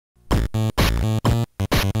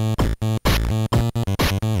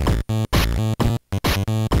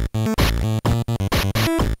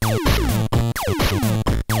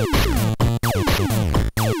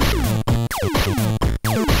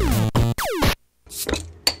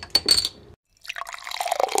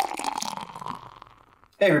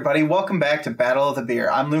Hey everybody, welcome back to Battle of the Beer.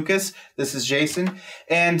 I'm Lucas, this is Jason,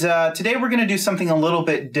 and today we're going to do something a little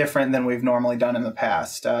bit different than we've normally done in the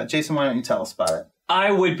past. Jason, why don't you tell us about it?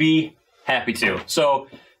 I would be happy to. So,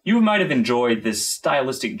 you might have enjoyed this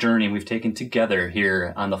stylistic journey we've taken together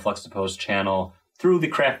here on the Fluxtapose channel through the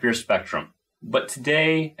craft beer spectrum. But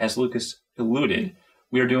today, as Lucas alluded,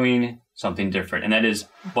 we are doing something different, and that is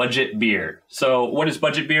budget beer. So, what is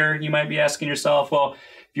budget beer, you might be asking yourself? Well,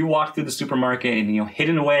 if you walk through the supermarket and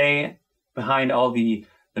hidden away behind all the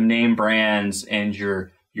name brands and your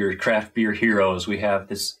craft beer heroes, we have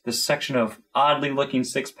this section of oddly looking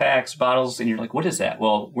 6-packs, bottles, and you're like, what is that?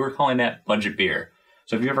 Well, we're calling that budget beer.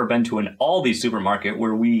 So if you've ever been to an Aldi supermarket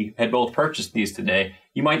where we had both purchased these today,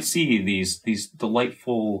 you might see these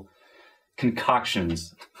delightful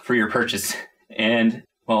concoctions for your purchase. And,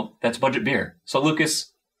 well, that's budget beer. So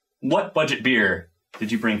Lucas, what budget beer did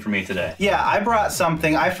you bring for me today? Yeah, I brought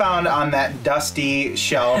something I found on that dusty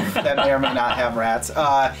shelf that may or may not have rats.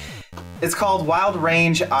 It's called Wild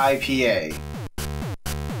Range IPA.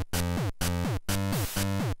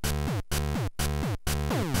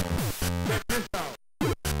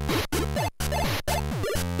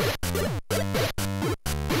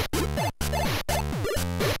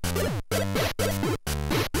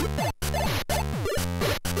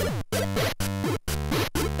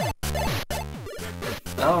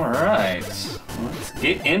 All right, let's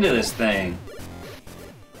get into this thing.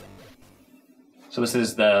 So this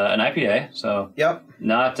is an IPA, so yep,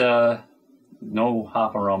 not no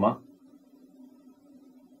hop aroma.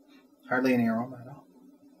 Hardly any aroma at all.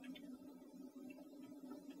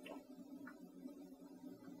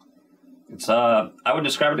 It's I would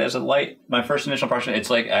describe it as a light. My first initial impression,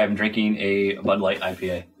 it's like I'm drinking a Bud Light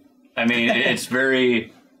IPA. I mean, it's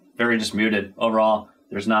very, very just muted overall.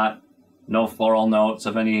 There's no floral notes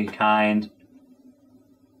of any kind.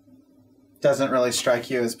 Doesn't really strike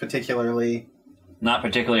you as particularly... Not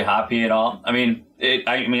particularly hoppy at all. I mean,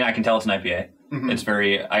 I can tell it's an IPA. Mm-hmm. It's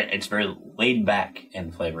very laid back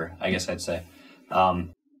in flavor, I guess I'd say.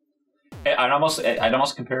 I'd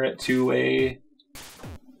almost compare it to a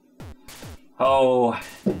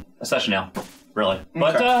session ale, really.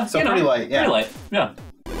 But okay. So pretty light, yeah. Pretty light, yeah.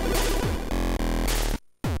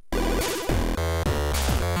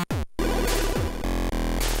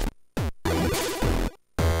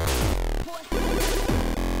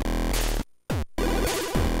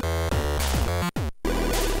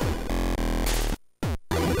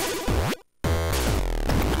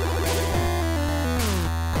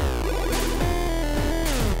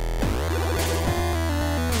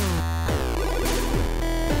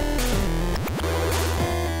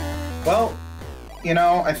 Well,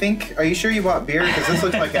 I think. Are you sure you bought beer? Because this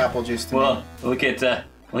looks like apple juice to me. Well, look at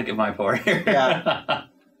my pour here. Yeah,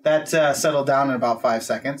 that settled down in about 5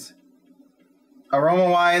 seconds.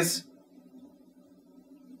 Aroma-wise,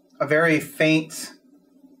 a very faint.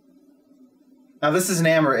 Now this is an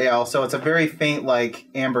amber ale, so it's a very faint, like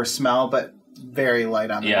amber smell, but very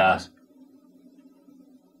light on the nose.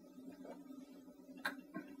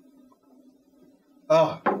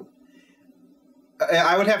 Oh.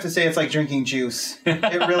 I would have to say it's like drinking juice.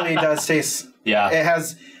 It really does taste. Yeah. It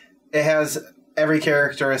has every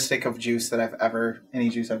characteristic of juice that any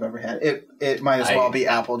juice I've ever had. It might as well be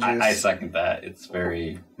apple juice. I second that. It's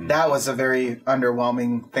very. That was a very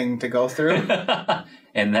underwhelming thing to go through.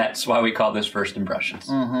 And that's why we call this first impressions.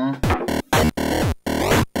 Mm-hmm.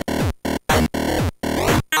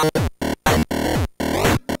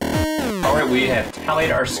 We have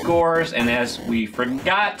tallied our scores, and as we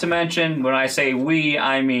forgot to mention, when I say we,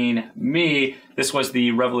 I mean me, this was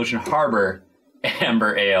the Revolution Harbor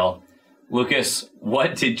Amber Ale. Lucas,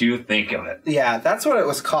 what did you think of it? Yeah, that's what it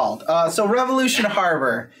was called. So Revolution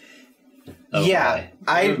Harbor. Oh, yeah,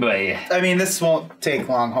 boy. I mean, this won't take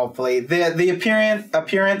long, hopefully. The appearance,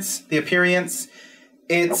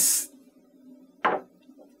 it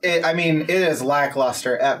is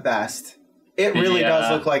lackluster at best. It really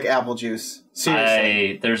does look like apple juice.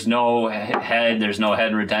 Seriously. There's no head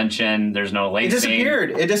retention, there's no lacing.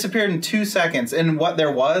 It disappeared in 2 seconds, and what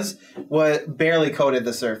there was barely coated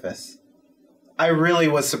the surface. I really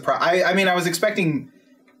was surprised. I mean, I was expecting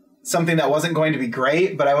something that wasn't going to be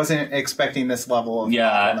great, but I wasn't expecting this level of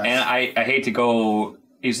awfulness. And I hate to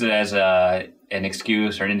use it as an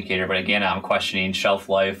excuse or an indicator, but again, I'm questioning shelf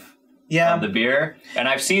life of the beer. And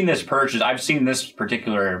I've seen this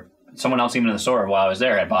particular... Someone else even in the store while I was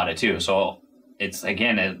there had bought it too. So it's,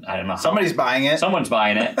 again, I don't know. Somebody's buying it. Someone's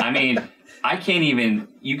buying it. I mean, I can't even,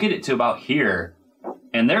 you get it to about here,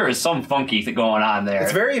 and there is some funky thing going on there.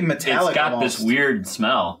 It's very metallic. It's got almost. this weird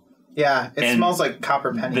smell. Yeah, it smells like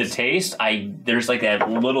copper pennies. The taste, there's like that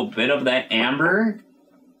little bit of that amber,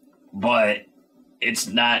 but it's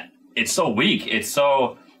not. It's so weak. It's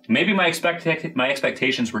so maybe my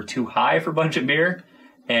expectations were too high for budget beer,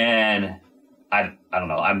 and I don't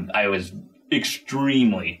know. I was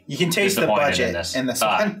extremely you can taste the budget in this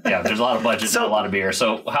one. Yeah, there's a lot of budget and a lot of beer.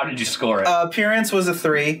 So how did you score it? Appearance was a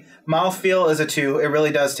 3. Mouthfeel is a 2. It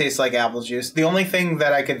really does taste like apple juice. The only thing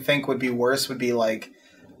that I could think would be worse would be like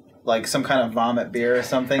some kind of vomit beer or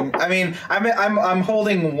something. I mean, I'm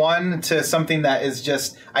holding 1 to something that is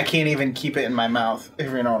just I can't even keep it in my mouth,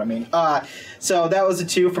 if you know what I mean. So that was a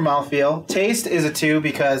 2 for mouthfeel. Taste is a 2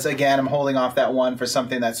 because again I'm holding off that 1 for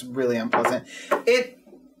something that's really unpleasant.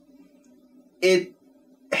 It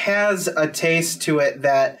has a taste to it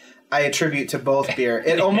that I attribute to both beer.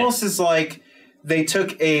 It almost is like they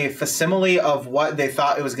took a facsimile of what they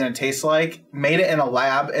thought it was going to taste like, made it in a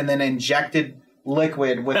lab, and then injected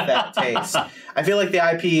liquid with that taste. I feel like the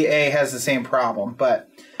IPA has the same problem, but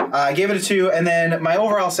I gave it a 2, and then my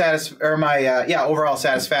overall overall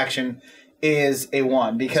satisfaction is a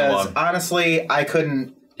 1 because honestly, I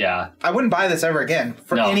wouldn't buy this ever again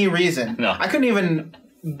for any reason. No. I couldn't even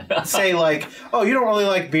say like, oh, you don't really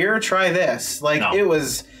like beer? Try this. Like it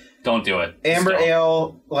was. Don't do it. Amber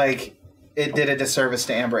ale, like it did a disservice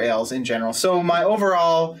to amber ales in general. So my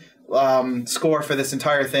overall score for this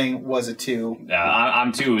entire thing was a 2. Yeah,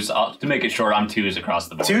 I'm 2s. To make it short, I'm 2s across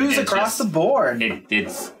the board. 2s across the board.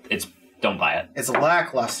 It's don't buy it. It's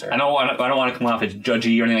lackluster. I don't want to come off as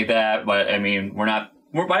judgy or anything like that, but I mean we're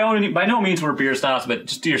by no means we're beer snobs, but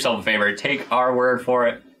just do yourself a favor. Take our word for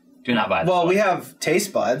it. Do not buy this. Well, we have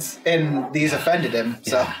taste buds, and these offended him.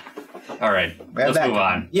 So, yeah. All right, let's move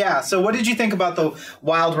on. Yeah. So, what did you think about the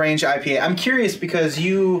Wild Range IPA? I'm curious because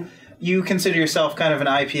you consider yourself kind of an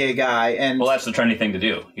IPA guy, and that's the trendy thing to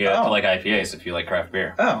do. You have to like IPAs if you like craft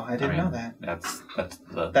beer. Oh, I didn't know that.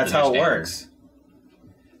 That's how it works.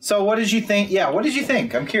 So, what did you think? Yeah, what did you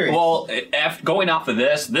think? I'm curious. Well, after going off of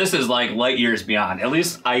this is like light years beyond. At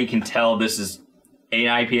least I can tell this is an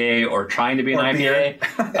IPA or trying to be an IPA.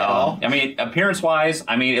 I mean, appearance-wise,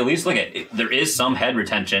 I mean, at least look at it. There is some head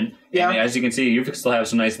retention. Yeah. And as you can see, you still have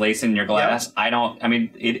some nice lace in your glass. Yep.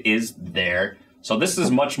 It is there. So this is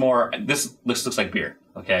much more, this looks like beer.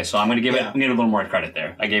 Okay, so I'm going to give it a little more credit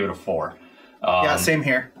there. I gave it a 4. Same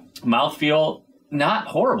here. Mouthfeel, not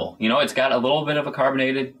horrible. You know, it's got a little bit of a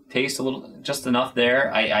carbonated taste, just enough there.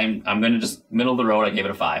 I'm going to just middle of the road. I gave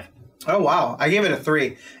it a 5. Oh, wow. I gave it a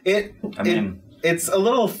 3. It's a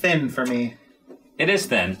little thin for me. It is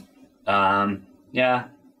thin. Yeah.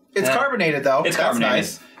 It's carbonated, though. It's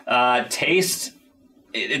carbonated. Nice. Taste,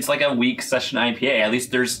 it's like a weak session IPA. At least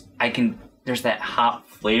there's that hop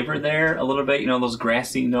flavor there a little bit. You know, those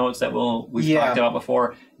grassy notes that we've talked about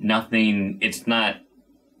before. Nothing, it's not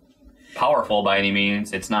powerful by any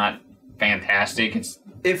means. It's not fantastic.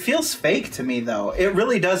 It feels fake to me, though. It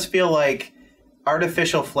really does feel like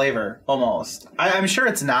artificial flavor, almost. I'm sure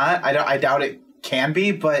it's not. I doubt it can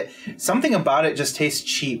be, but something about it just tastes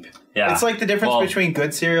cheap. Yeah. It's like the difference between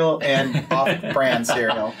good cereal and off-brand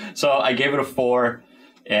cereal. So I gave it a 4,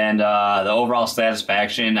 and the overall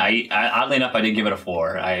satisfaction, oddly enough, I did give it a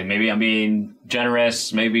 4. Maybe I'm being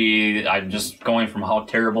generous. Maybe I'm just going from how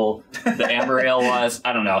terrible the amber ale was.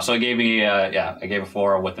 I don't know. So it gave me, I gave a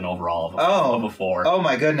 4 with an overall of a 4. Oh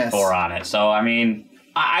my goodness. 4 on it. So I mean,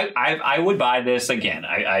 I would buy this again.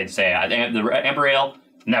 I'd say the amber ale,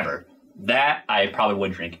 never. That I probably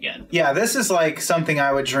would drink again. Yeah, this is like something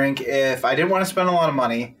I would drink if I didn't want to spend a lot of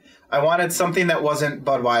money. I wanted something that wasn't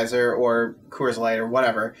Budweiser or Coors Light or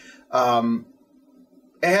whatever. It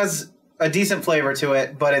has a decent flavor to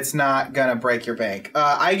it, but it's not going to break your bank.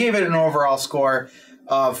 I gave it an overall score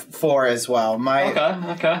of 4 as well.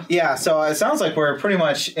 Okay. Yeah, so it sounds like we're pretty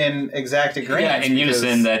much in exact agreement. Yeah, in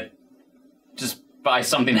unison that just buy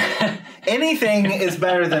something. Anything is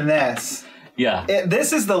better than this. Yeah.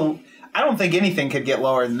 I don't think anything could get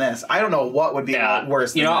lower than this. I don't know what would be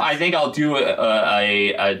worse than this. I think I'll do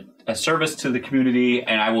a service to the community,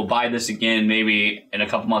 and I will buy this again maybe in a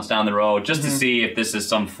couple months down the road just to see if this is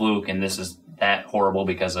some fluke and this is that horrible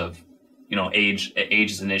because of, age.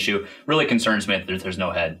 Age is an issue. Really concerns me that there's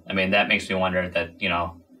no head. I mean, that makes me wonder that,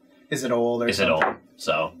 is it old or something? Is it old?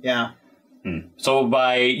 So. Yeah. So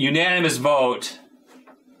by unanimous vote,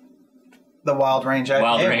 the Wild Range IPA.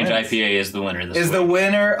 Wild Range IPA is the winner this week. Is the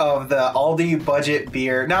winner of the Aldi budget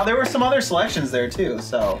beer. Now, there were some other selections there, too,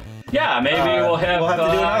 so. Yeah, maybe we'll have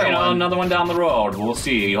to do another one down the road. We'll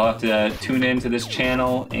see. You'll have to tune into this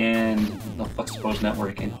channel and the Flux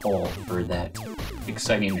Network in whole for that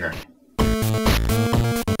exciting journey.